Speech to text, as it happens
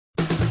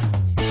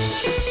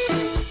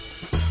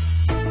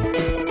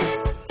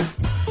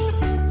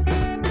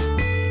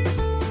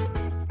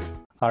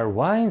Are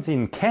wines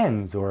in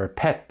cans or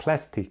PET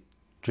plastic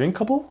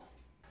drinkable?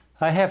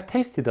 I have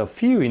tasted a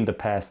few in the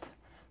past,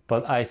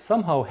 but I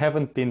somehow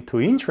haven't been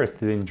too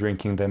interested in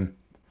drinking them.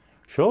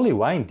 Surely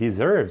wine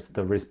deserves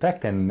the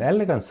respect and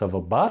elegance of a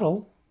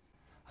bottle.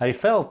 I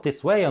felt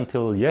this way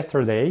until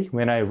yesterday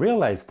when I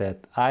realized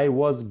that I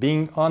was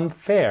being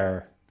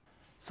unfair.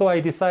 So I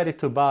decided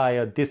to buy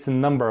a decent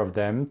number of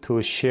them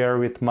to share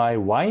with my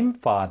wine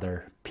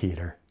father,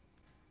 Peter.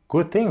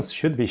 Good things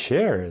should be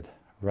shared,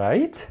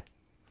 right?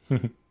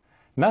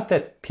 Not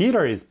that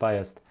Peter is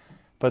biased,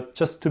 but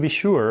just to be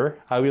sure,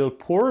 I will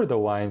pour the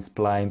wines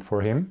blind for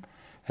him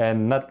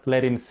and not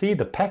let him see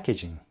the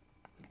packaging.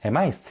 Am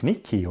I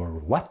sneaky or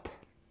what?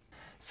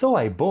 So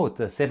I bought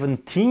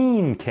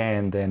 17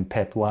 canned and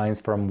PET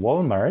wines from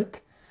Walmart,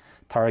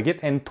 Target,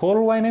 and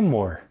Total Wine &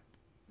 More.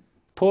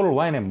 Total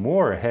Wine &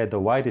 More had the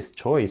widest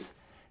choice,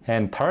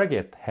 and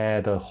Target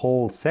had a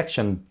whole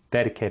section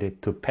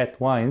dedicated to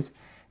PET wines,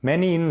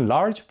 many in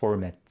large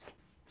formats.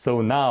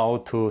 So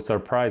now, to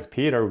surprise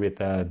Peter with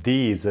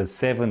these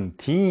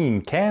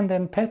 17 canned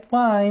and PET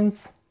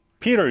wines.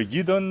 Peter,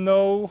 you don't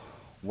know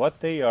what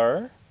they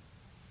are,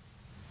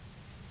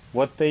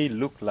 what they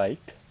look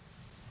like.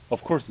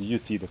 Of course, you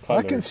see the color.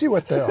 I can see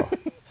what they are.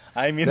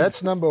 I mean,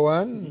 that's number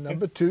 1,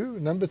 number 2,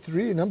 number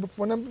 3, number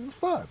 4, number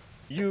 5.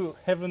 You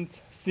haven't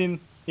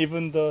seen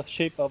even the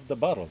shape of the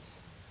bottles.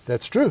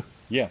 That's true.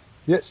 Yeah.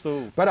 Yes.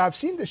 So, but I've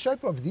seen the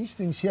shape of these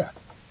things here.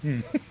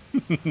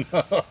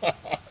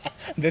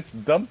 That's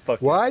dumb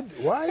fucking.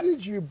 Why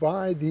did you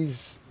buy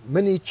these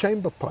mini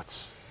chamber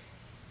pots?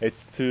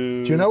 It's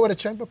to... Do you know what a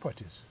chamber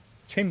pot is?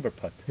 Chamber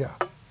pot? Yeah.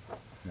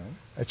 No.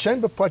 A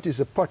chamber pot is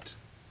a pot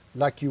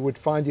like you would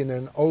find in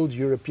an old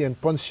European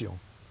pension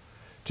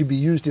to be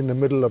used in the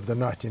middle of the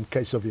night in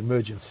case of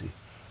emergency.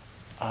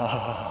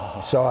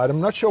 So I'm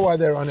not sure why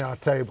they're on our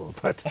table,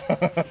 but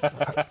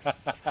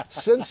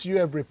since you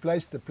have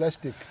replaced the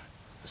plastic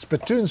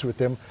spittoons with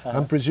them,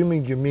 I'm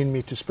presuming you mean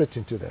me to spit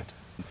into that.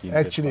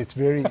 Actually, it's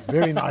very,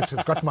 very nice.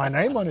 It's got my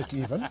name on it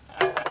even.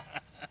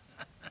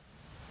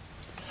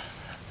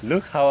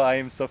 Look how I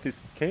am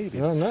sophisticated.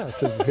 No,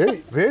 it's a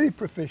very, very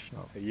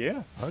professional.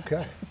 Yeah.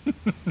 Okay,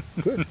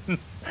 good.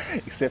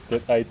 Except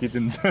that I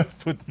didn't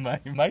put my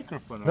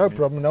microphone on. No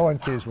problem, no one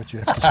cares what you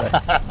have to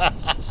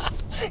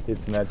say.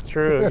 It's not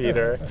true,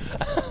 Peter.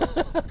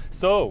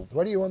 So,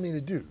 what do you want me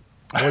to do?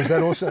 Or is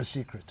that also a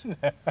secret?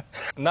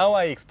 Now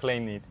I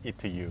explain it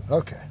to you.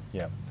 Okay.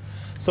 Yeah.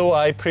 So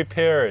I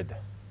prepared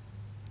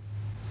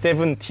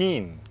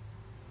 17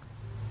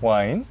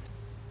 wines.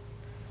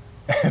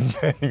 And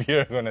then we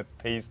are going to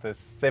taste the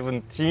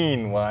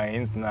 17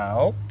 wines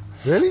now.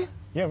 Really?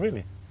 Yeah,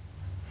 really.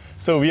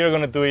 So we are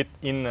going to do it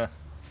in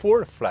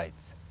 4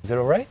 flights. Is that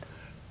all right?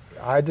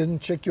 I didn't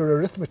check your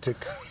arithmetic.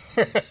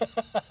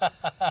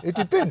 It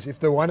depends. If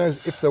the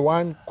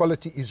wine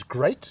quality is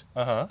great,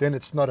 then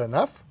it's not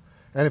enough.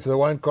 And if the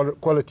wine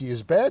quality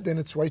is bad, then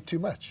it's way too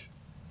much.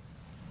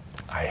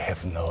 I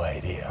have no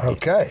idea.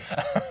 Okay.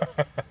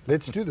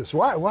 Let's do this.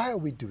 Why are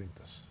we doing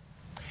this?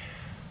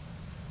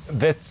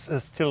 That's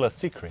still a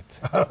secret.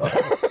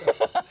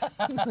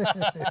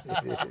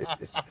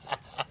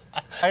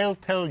 I'll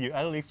tell you,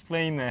 I'll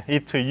explain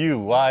it to you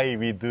why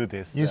we do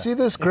this. You see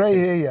this gray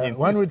hair here?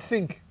 One would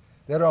think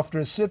that after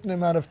a certain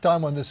amount of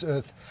time on this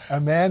earth, a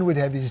man would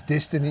have his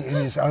destiny in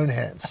his own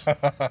hands.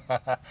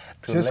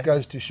 Just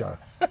goes to show.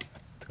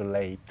 Too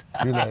late.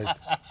 Too late.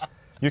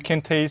 You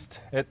can taste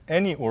at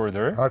any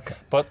order, okay.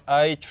 But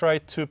I try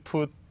to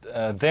put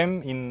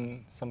them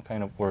in some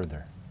kind of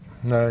order.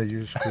 No,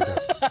 you screwed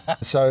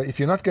up. So if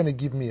you're not going to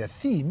give me a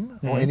theme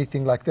or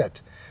anything like that,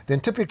 then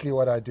typically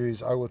what I do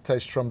is I will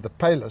taste from the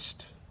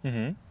palest.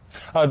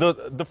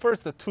 The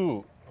first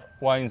 2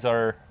 wines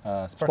are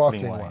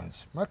sparkling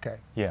wines. Okay.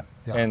 Yeah.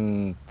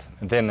 And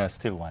then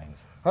still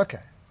wines.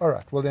 Okay. All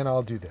right. Well, then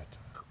I'll do that.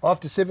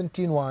 After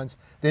 17 wines,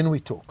 then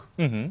we talk.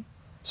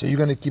 So you're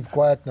going to keep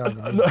quiet now?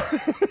 No.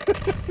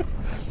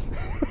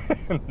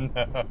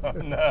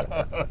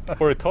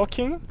 For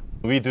talking,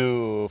 we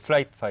do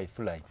flight by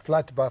flight.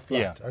 Flight by flight,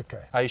 yeah.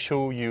 Okay. I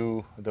show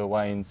you the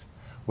wines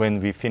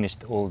when we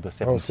finished all the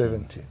 17. All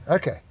 17.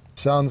 Okay.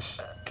 Sounds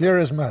clear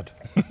as mud.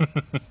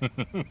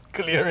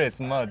 Clear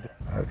as mud.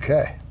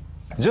 Okay.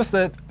 Just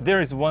that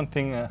there is one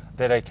thing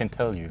that I can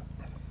tell you.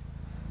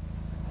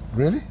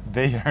 Really?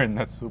 They are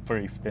not super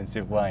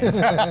expensive wines.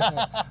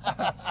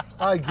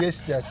 I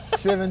guessed that.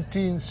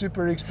 17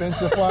 super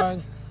expensive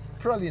wines?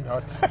 Probably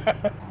not.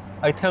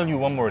 I tell you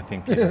one more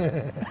thing,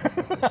 Peter.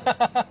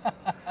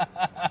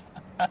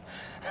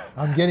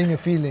 I'm getting a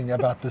feeling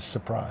about this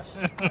surprise.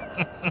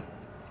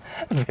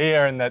 They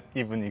are not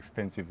even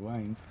expensive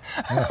wines.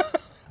 No.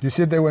 You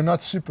said they were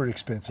not super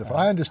expensive.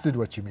 I understood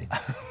what you mean.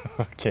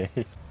 Okay.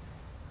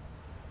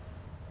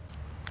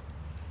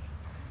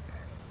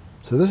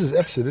 So this is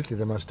absolutely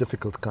the most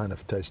difficult kind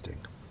of tasting.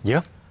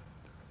 Yeah.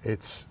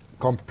 It's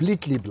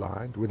completely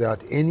blind,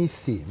 without any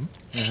theme,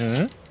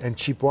 and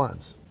cheap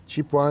wines.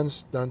 Cheap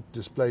wines don't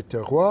display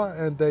terroir,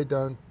 and they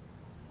don't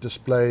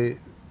display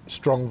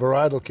strong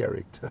varietal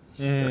characters.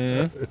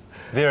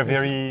 They are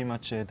very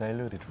much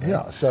diluted, right?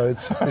 Yeah, so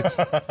it's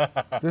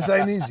this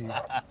ain't easy.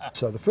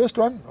 So the first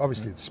one,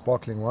 obviously, it's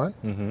sparkling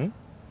wine.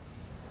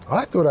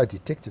 I thought I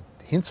detected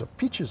hints of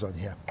peaches on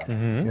here.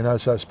 You know,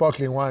 so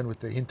sparkling wine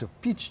with a hint of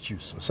peach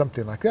juice or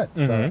something like that.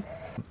 So,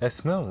 I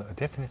smell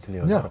definitely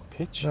a lot of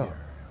peach here.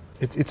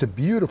 It's a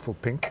beautiful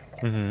pink.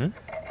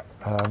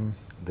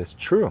 That's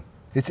true.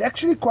 It's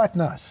actually quite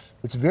nice.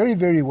 It's very,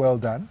 very well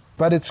done,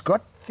 but it's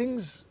got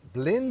things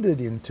blended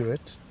into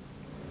it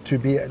to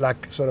be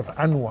like sort of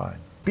unwine.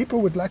 People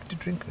would like to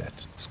drink that.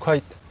 It's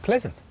quite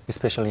pleasant,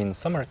 especially in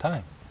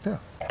summertime. Yeah.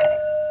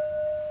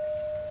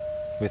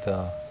 With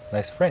a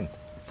nice friend.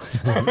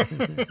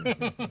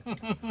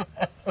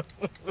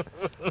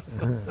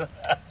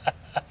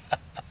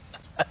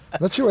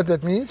 Not sure what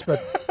that means,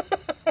 but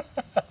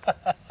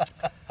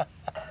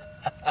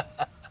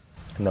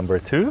Number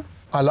 2.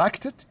 I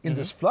liked it in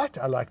this flight.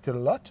 I liked it a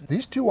lot.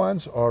 These two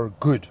wines are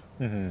good.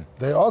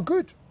 They are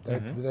good.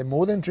 They're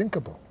more than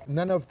drinkable.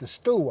 None of the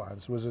still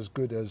wines was as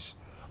good as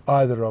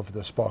either of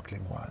the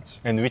sparkling wines.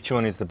 And which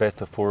one is the best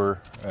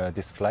for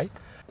this flight?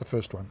 The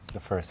first one. The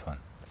first one.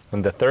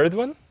 And the third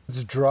one?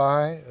 It's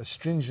dry,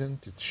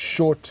 astringent, it's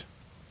short.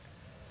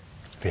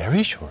 It's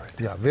very short.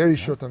 Yeah, very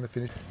short on the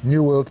finish.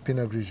 New World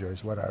Pinot Grigio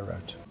is what I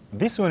wrote.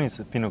 This one is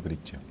Pinot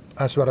Grigio.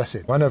 That's what I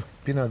said. One of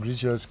Pinot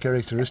Grigio's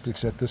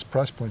characteristics at this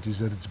price point is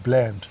that it's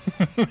bland.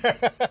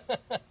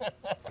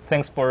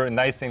 Thanks for a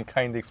nice and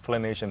kind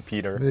explanation,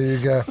 Peter. There you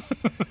go.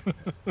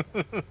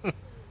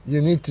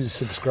 You need to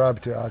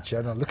subscribe to our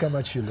channel. Look how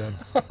much you learn.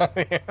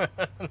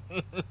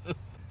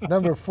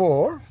 Number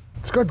 4,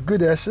 it's got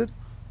good acid,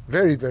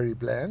 very, very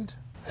bland.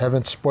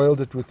 Haven't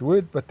spoiled it with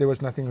wood, but there was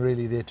nothing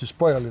really there to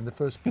spoil in the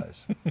first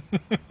place.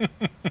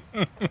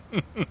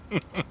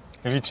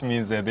 Which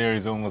means that there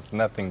is almost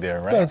nothing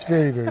there, right? That's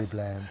very, very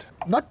bland.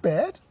 Not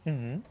bad.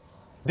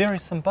 There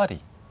is some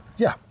body.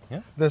 Yeah.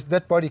 Yeah?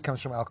 That body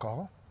comes from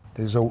alcohol.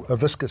 There's a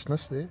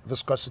viscousness there,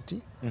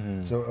 viscosity,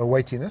 so a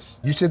weightiness.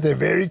 You said they're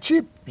very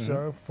cheap,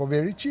 so for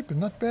very cheap,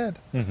 not bad.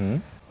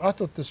 I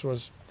thought this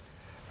was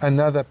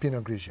another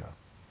Pinot Grigio.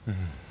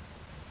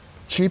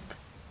 Cheap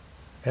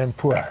and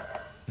poor.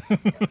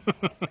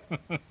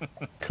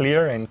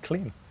 Clear and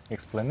clean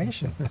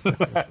explanation.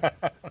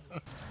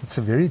 It's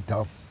a very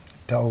dull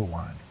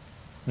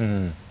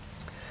wine.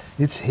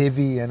 It's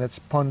heavy and it's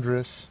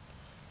ponderous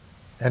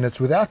and it's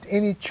without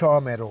any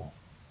charm at all.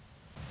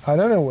 I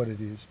don't know what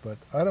it is, but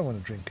I don't want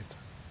to drink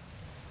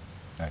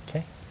it.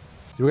 Okay.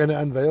 You're going to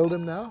unveil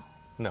them now?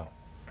 No.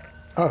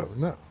 Oh,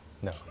 no.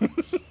 No.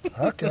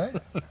 Okay.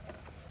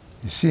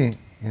 You see,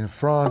 in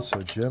France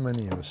or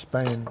Germany or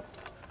Spain,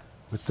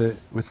 with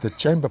the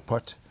chamber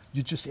pot,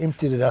 you just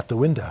emptied it out the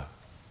window.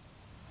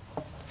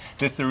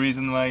 That's the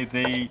reason why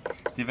they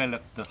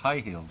developed the high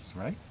heels,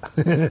 right?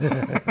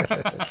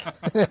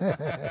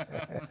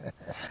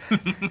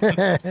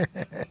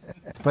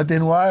 But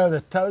then why are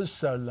the toes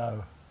so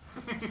low?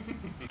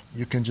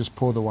 You can just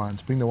pour the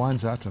wines. Bring the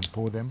wines out and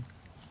pour them.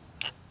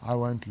 I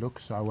won't look,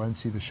 so I won't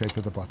see the shape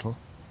of the bottle.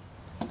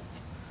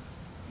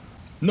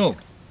 No.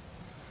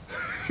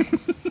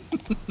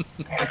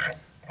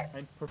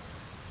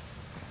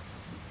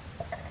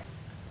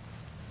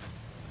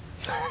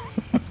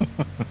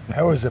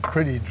 That was a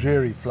pretty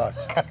dreary flight.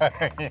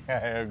 Yeah,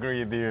 I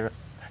agree with you.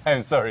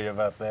 I'm sorry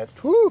about that.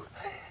 Whew.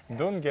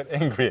 Don't get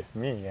angry at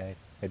me.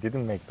 I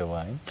didn't make the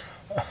wine.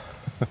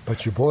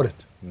 But you bought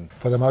it.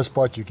 For the most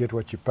part, you get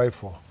what you pay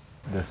for.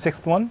 The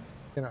 6th one?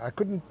 You know, I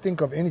couldn't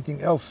think of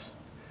anything else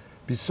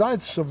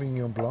besides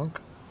Sauvignon Blanc,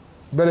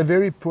 but a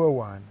very poor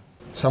wine.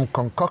 Some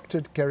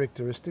concocted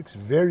characteristics,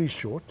 very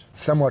short,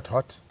 somewhat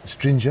hot,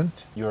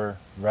 astringent. You're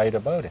right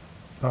about it.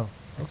 Oh,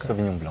 okay.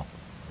 Sauvignon Blanc.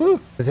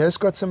 It has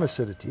got some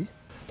acidity,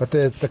 but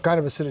the kind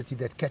of acidity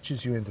that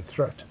catches you in the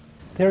throat.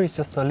 There is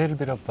just a little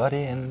bit of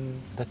body and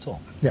that's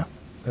all. Yeah,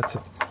 that's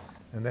it.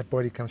 And that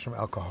body comes from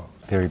alcohol.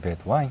 Very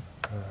bad wine.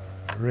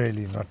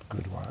 Really not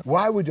good wine.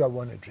 Why would I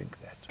want to drink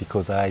that?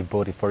 Because I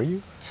bought it for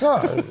you? No,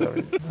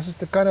 this is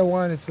the kind of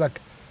wine, it's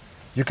like,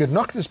 you could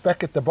knock this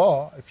back at the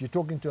bar if you're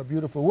talking to a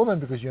beautiful woman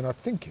because you're not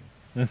thinking.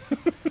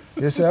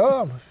 You say,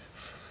 oh,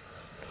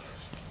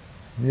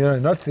 you're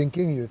not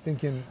thinking, you're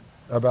thinking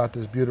about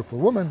this beautiful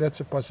woman,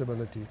 that's a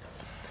possibility.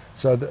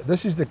 So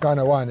this is the kind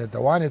of wine that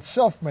the wine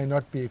itself may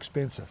not be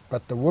expensive,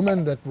 but the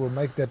woman that will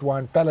make that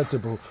wine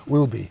palatable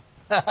will be.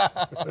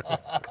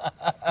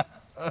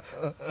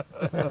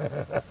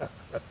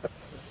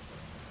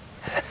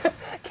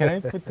 Can I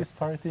put this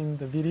part in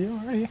the video?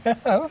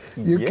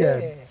 You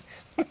can.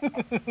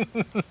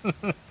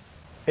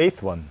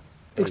 8th one.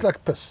 Looks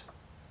like piss.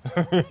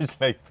 It's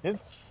like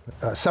this.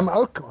 Some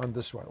oak on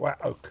this one. Well,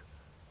 oak.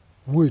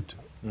 Wood.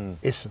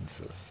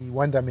 Essences.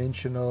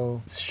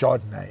 One-dimensional. It's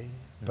Chardonnay,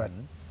 but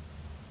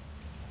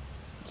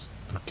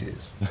who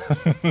cares?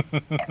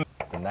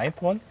 The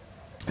 9th one.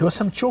 There was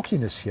some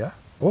chalkiness here.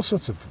 All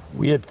sorts of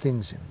weird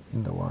things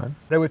in the wine.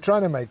 They were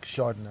trying to make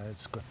Chardonnay.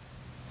 It's got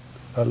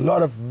a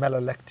lot of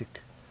malolactic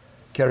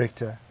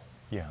character.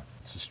 Yeah.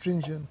 It's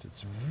astringent.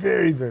 It's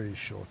very, very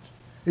short.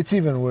 It's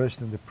even worse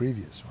than the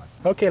previous one.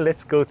 Okay,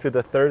 let's go to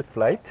the third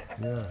flight.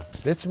 Yeah.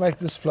 Let's make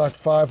this flight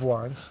 5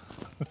 wines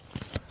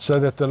so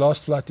that the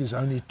last flight is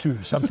only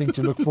 2, something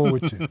to look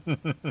forward to.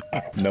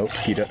 No,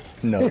 Peter,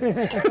 no.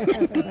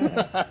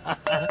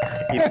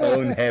 It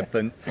won't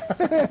happen.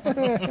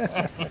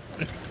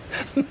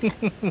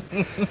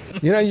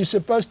 You know, you're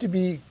supposed to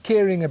be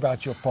caring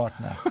about your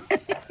partner.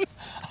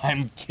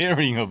 I'm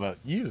caring about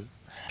you.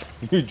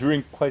 You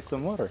drink quite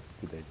some water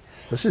today.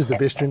 This is the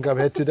best drink I've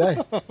had today.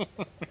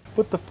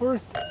 But the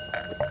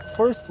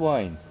first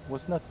wine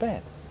was not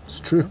bad. It's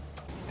true.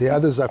 The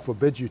others I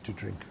forbid you to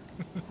drink.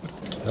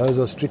 Those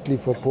are strictly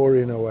for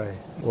pouring away,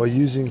 or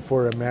using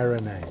for a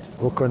marinade,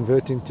 or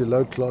converting to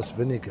low-class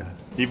vinegar.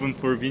 Even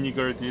for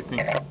vinegar, do you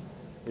think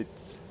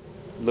it's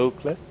low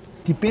class?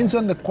 Depends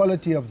on the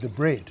quality of the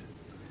bread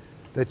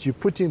that you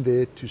put in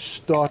there to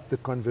start the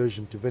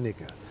conversion to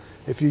vinegar.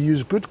 If you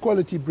use good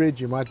quality bread,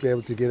 you might be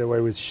able to get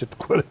away with shit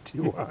quality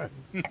wine.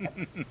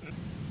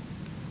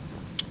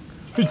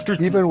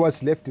 Even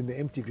what's left in the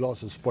empty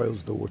glasses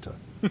spoils the water.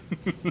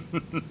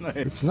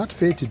 It's not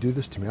fair to do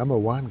this to me. I'm a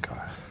wine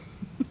guy.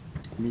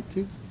 Me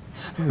too.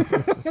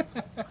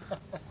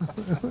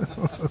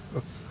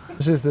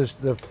 This is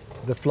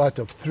the flight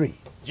of 3.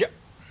 Yeah.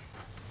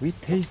 We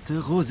taste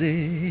the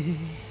rosé.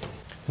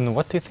 And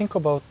what do you think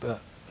about the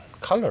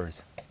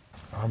colors?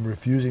 I'm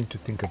refusing to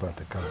think about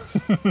the colors.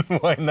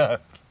 Why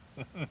not?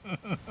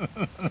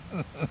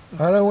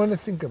 I don't want to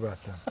think about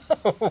them.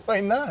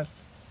 Why not?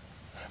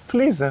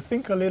 Please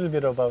think a little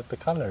bit about the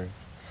colors.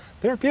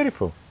 They're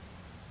beautiful.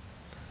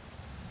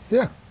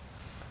 Yeah.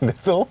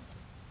 That's all?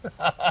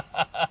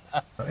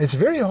 It's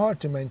very hard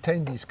to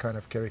maintain these kind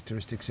of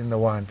characteristics in the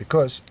wine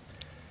because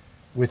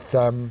with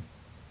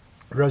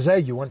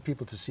rosé, you want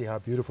people to see how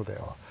beautiful they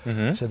are.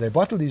 Mm-hmm. So they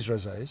bottle these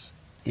rosés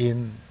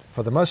in,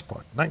 for the most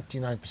part,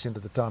 99%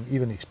 of the time,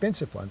 even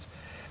expensive ones,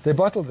 they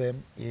bottle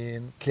them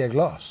in clear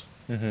glass.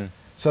 Mm-hmm.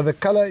 So the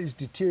color is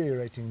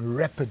deteriorating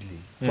rapidly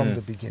from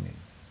the beginning.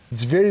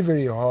 It's very,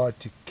 very hard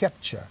to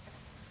capture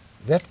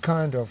that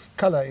kind of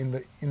color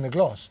in the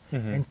glass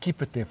and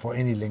keep it there for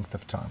any length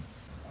of time.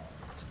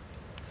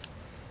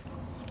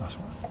 Nice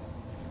one.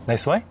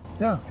 Nice wine?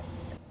 Yeah.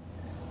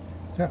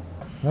 Yeah.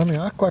 I mean,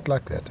 I quite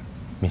like that.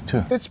 Me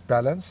too. It's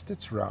balanced,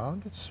 it's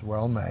round, it's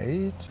well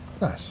made.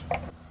 Nice.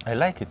 I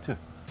like it too.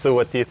 So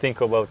what do you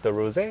think about the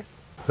rosés?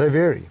 They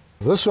vary.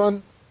 This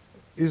one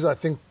is, I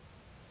think,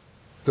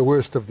 the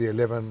worst of the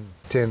 11,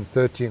 10,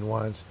 13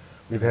 wines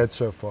we've had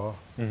so far.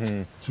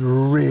 It's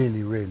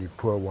really, really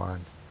poor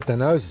wine. The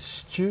nose is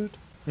stewed.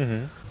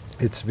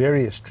 It's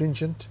very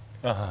astringent.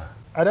 I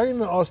don't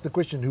even ask the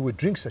question who would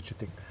drink such a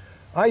thing.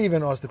 I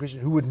even ask the question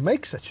who would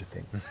make such a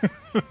thing.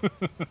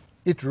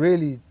 It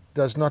really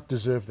does not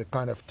deserve the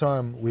kind of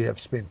time we have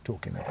spent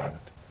talking about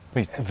it.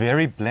 It's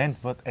very bland,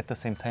 but at the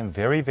same time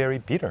very, very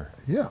bitter.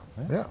 Yeah,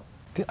 yeah.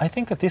 I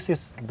think that this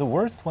is the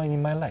worst wine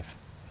in my life.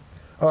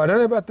 Oh, I don't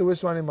know about the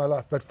worst wine in my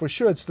life, but for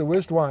sure it's the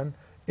worst wine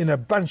in a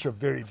bunch of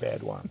very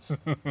bad wines.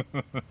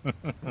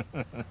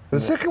 The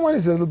second one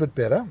is a little bit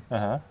better.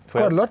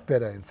 Quite a lot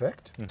better, in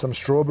fact. Some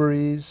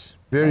strawberries,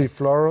 very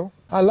floral.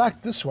 I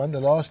liked this one, the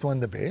last one,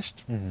 the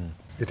best.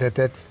 It had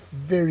that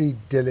very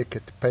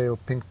delicate pale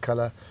pink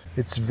color.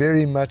 It's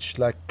very much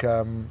like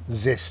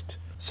zest,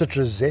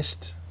 citrus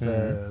zest,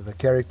 the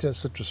character,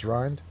 citrus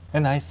rind.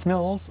 And I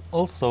smell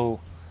also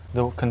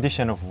the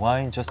condition of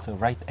wine just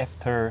right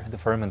after the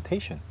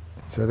fermentation.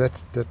 So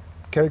that's the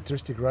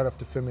characteristic right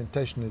after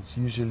fermentation is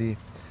usually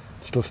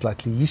still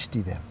slightly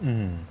yeasty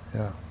then.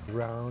 Yeah.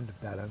 Round,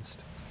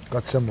 balanced,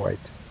 got some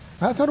weight.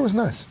 I thought it was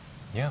nice.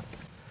 Yeah,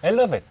 I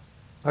love it.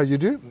 Oh, you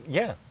do?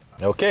 Yeah.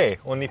 Okay,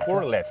 only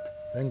 4 left.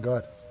 Thank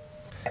God.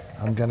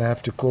 I'm going to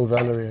have to call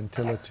Valerie and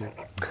tell her to.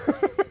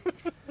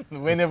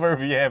 Whenever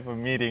we have a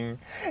meeting,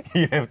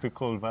 you have to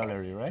call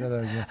Valerie, right? Tell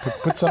her, you know,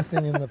 put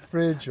something in the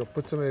fridge or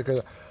put something,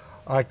 because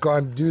I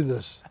can't do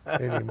this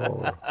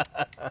anymore.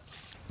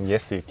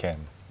 Yes, you can.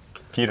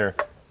 Peter.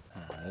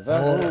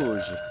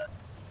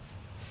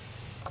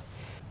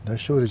 No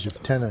shortage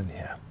of tannin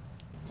here.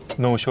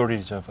 No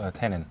shortage of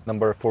tannin.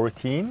 Number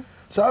 14.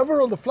 So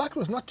overall, the flight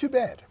was not too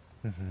bad.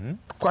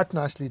 Quite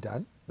nicely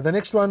done. The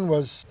next one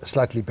was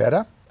slightly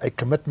better. A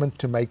commitment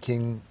to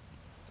making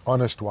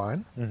honest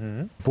wine.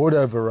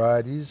 Bordeaux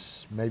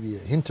varieties, maybe a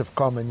hint of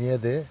Carmenere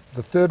there.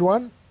 The third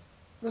one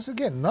was,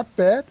 again, not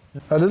bad.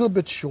 A little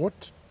bit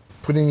short,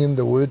 putting in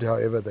the wood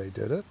however they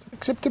did it.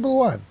 Acceptable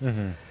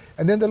wine.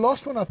 And then the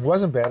last one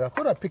wasn't bad. I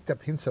thought I picked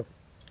up hints of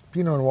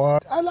Pinot Noir.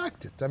 I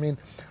liked it. I mean,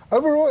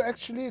 overall,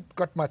 actually, it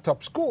got my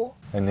top score.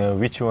 And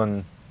which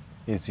one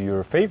is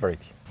your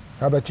favorite?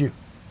 How about you?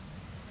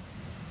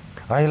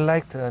 I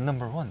liked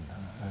number 1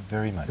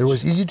 very much. It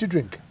was easy to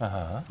drink.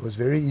 It was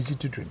very easy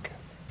to drink.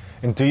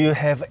 And do you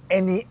have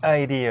any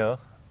idea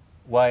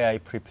why I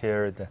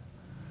prepared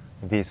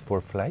these 4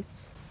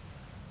 flights?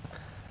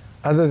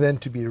 Other than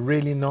to be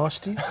really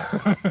nasty?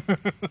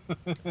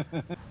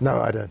 No,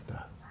 I don't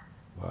know.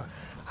 What?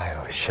 I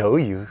will show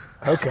you.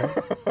 Okay.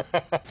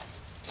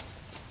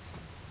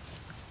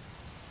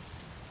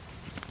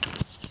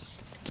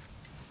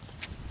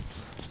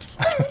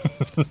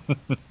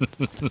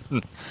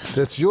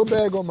 That's your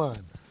bag or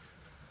mine?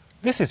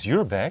 This is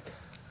your bag.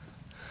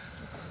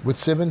 With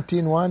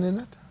 17 wine in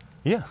it?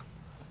 Yeah.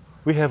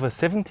 We have a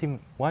 17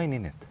 wine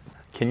in it.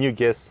 Can you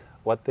guess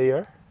what they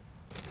are?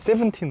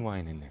 17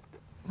 wine in it.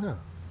 Yeah.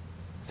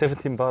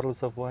 17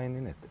 bottles of wine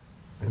in it.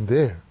 In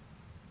there.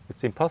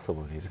 It's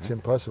impossible, isn't It's it?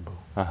 impossible.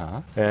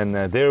 And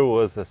there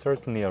was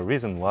certainly a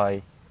reason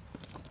why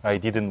I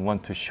didn't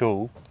want to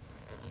show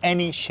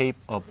any shape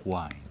of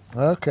wine.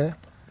 Okay.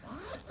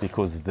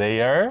 Because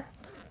they are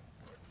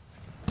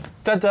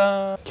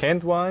ta-da!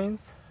 Canned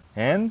wines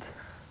and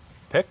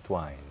packed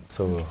wines.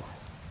 So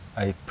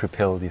I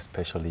prepared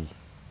especially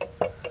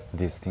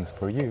these things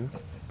for you.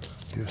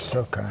 You're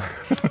so kind.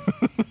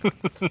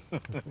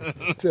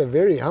 It's a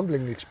very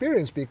humbling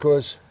experience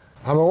because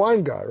I'm a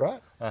wine guy,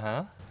 right?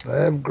 I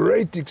have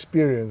great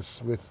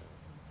experience with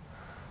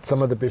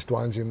some of the best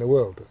wines in the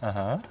world.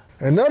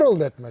 And not all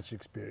that much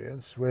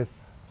experience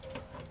with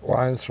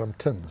wines from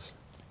tins.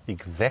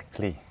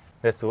 Exactly.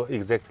 That's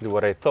exactly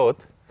what I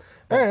thought.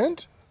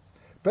 And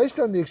based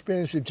on the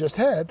experience we've just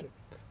had,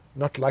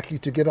 not likely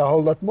to get a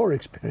whole lot more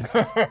experience.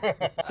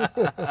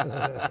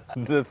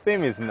 The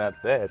theme is not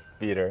that,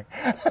 Peter.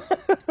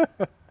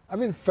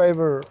 I'm in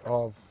favor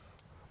of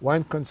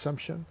wine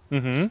consumption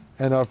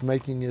and of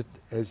making it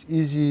as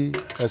easy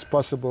as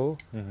possible.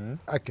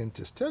 I can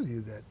just tell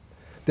you that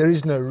there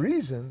is no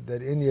reason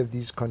that any of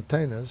these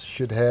containers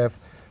should have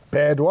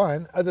bad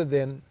wine other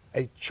than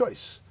a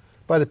choice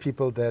by the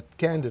people that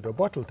canned it or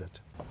bottled it.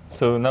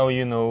 So now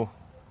you know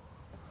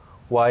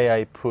why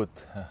I put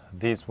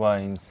these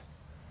wines.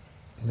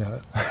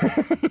 No.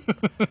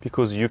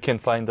 Because you can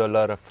find a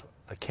lot of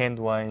canned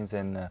wines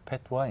and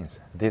pet wines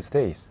these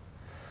days.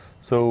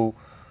 So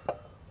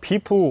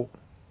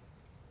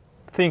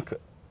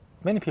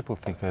many people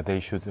think that they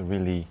should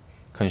really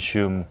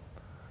consume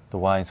the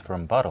wines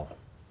from bottle.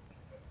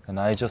 And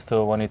I just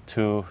wanted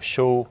to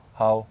show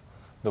how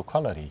the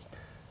quality.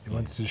 You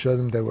wanted to show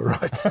them they were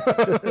right.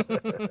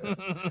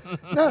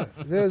 No,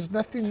 there's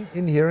nothing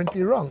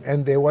inherently wrong.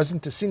 And there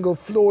wasn't a single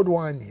flawed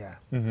wine here.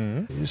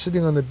 You're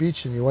sitting on the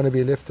beach and you want to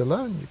be left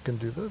alone, you can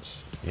do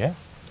this. Yeah.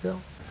 Yeah.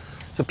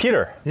 So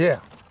Peter, Yeah.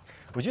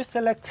 would you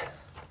select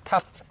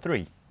top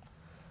 3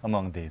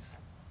 among these?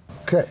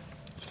 Okay.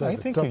 So I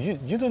the think top-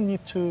 you don't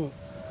need to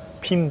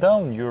pin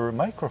down your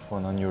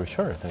microphone on your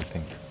shirt, I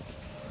think.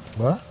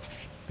 What?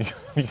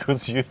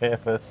 Because you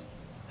have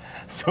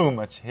so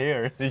much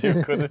hair,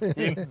 you could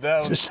pin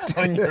down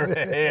on your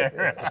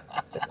hair.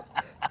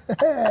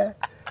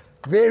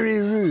 Very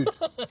rude.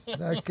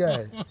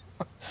 Okay.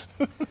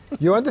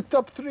 You want the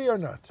top 3 or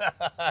not?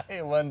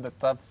 I won the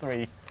top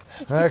 3.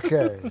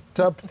 Okay,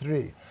 top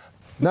 3.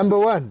 Number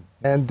 1,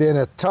 and then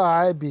a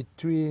tie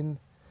between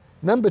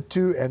number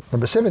 2 and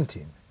number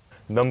 17.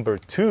 Number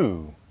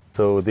 2.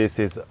 So this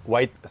is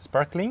white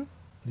sparkling.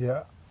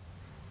 Yeah.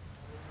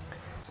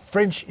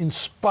 French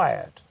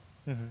inspired,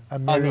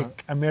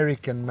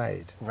 American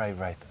made.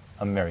 Right.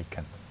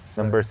 American.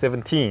 Number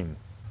 17,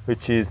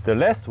 which is the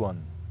last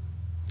one.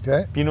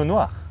 Okay, Pinot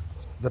Noir.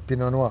 the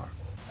Pinot Noir.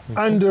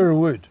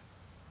 Underwood.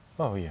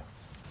 Oh yeah.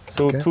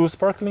 So Okay. 2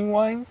 sparkling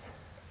wines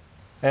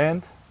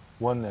and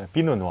 1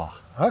 Pinot Noir.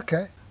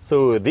 Okay,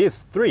 So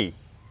these 3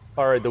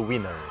 are the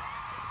winners.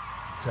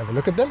 let's have a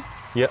look at them.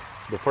 Yeah.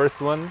 The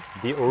first one,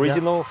 the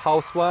original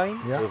house wine,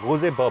 Yeah. the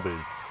Rosé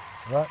Bubbles.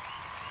 Right.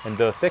 And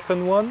the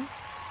second one,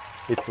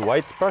 it's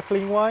white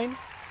sparkling wine,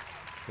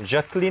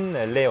 Jacqueline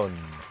Leon.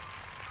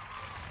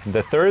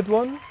 The third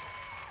one,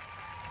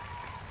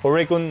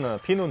 Oregon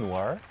Pinot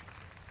Noir,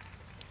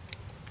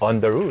 On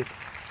the Road.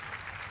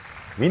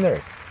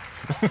 Winners.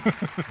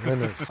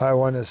 Winners. I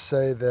want to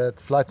say that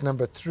flight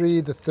number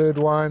 3, the third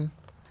wine,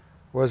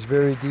 was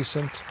very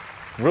decent.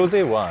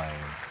 Rosé wine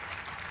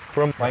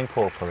from Wine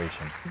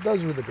Corporation.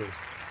 Those were the best.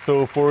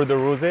 So for the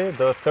rosé,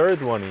 the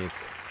third one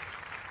is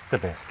the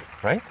best,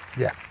 right?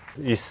 Yeah.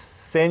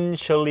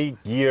 Essentially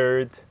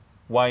geared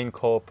Wine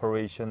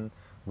Corporation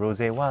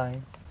rosé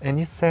wine. And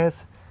it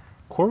says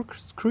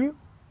corkscrew?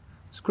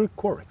 Screw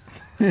corks.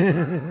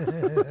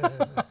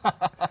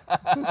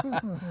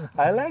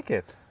 I like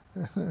it.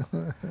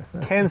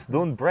 Cans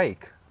don't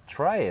break.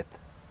 Try it.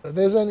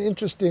 There's an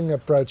interesting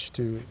approach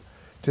to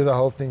the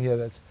whole thing here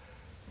that's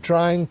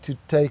trying to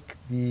take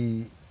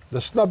the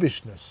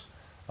snobbishness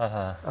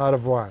out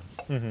of wine.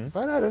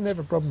 But I don't have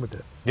a problem with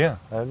that. Yeah,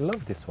 I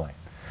love this wine.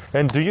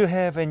 And do you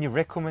have any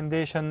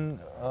recommendation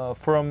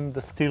from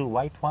the still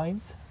white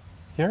wines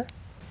here?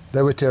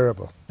 They were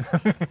terrible.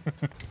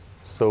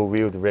 So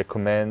we would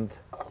recommend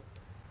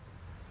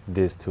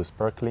these 2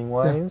 sparkling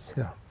wines.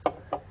 Yeah.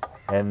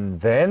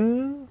 And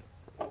then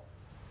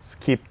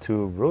skip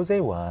to rosé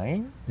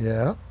wine.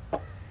 Yeah.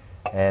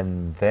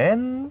 And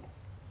then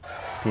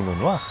Pinot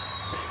Noir.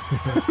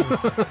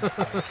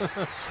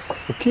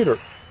 Peter,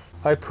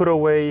 I put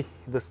away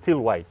the still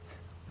whites.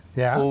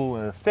 Yeah.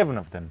 All 7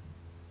 of them.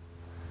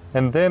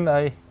 And then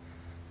I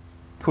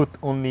put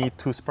only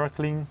 2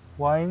 sparkling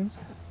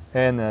wines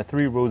and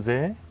 3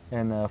 rosé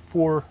and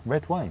 4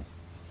 red wines.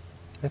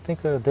 I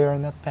think they are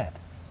not bad.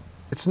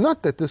 It's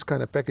not that this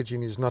kind of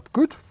packaging is not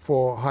good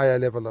for higher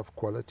level of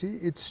quality.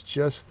 It's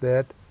just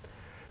that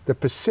the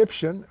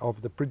perception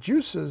of the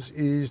producers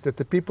is that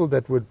the people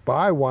that would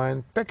buy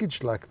wine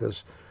packaged like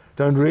this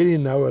don't really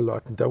know a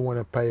lot and don't want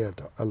to pay it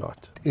a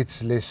lot.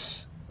 It's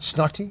less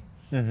snotty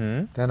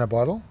than a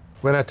bottle.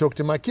 When I talk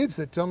to my kids,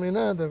 they tell me,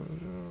 no, the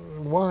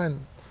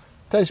wine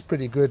tastes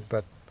pretty good,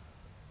 but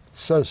it's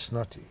so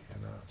snotty,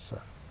 you know. So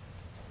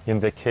In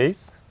that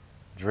case,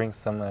 drink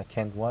some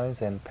canned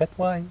wines and pet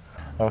wines.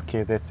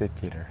 Okay, that's it,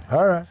 Peter.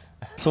 all right.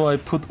 So I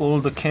put all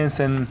the cans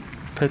and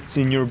pets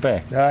in your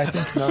bag. I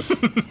think not.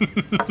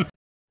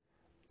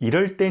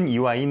 이럴 땐 이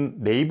와인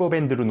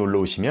네이버밴드로 놀러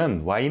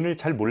오시면 와인을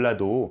잘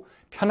몰라도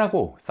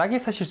편하고 싸게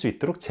사실 수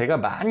있도록 제가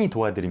많이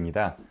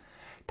도와드립니다.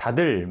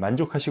 다들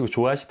만족하시고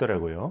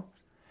좋아하시더라고요.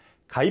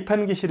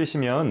 가입하는 게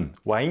싫으시면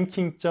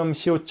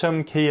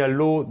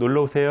wineking.co.kr로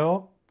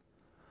놀러오세요.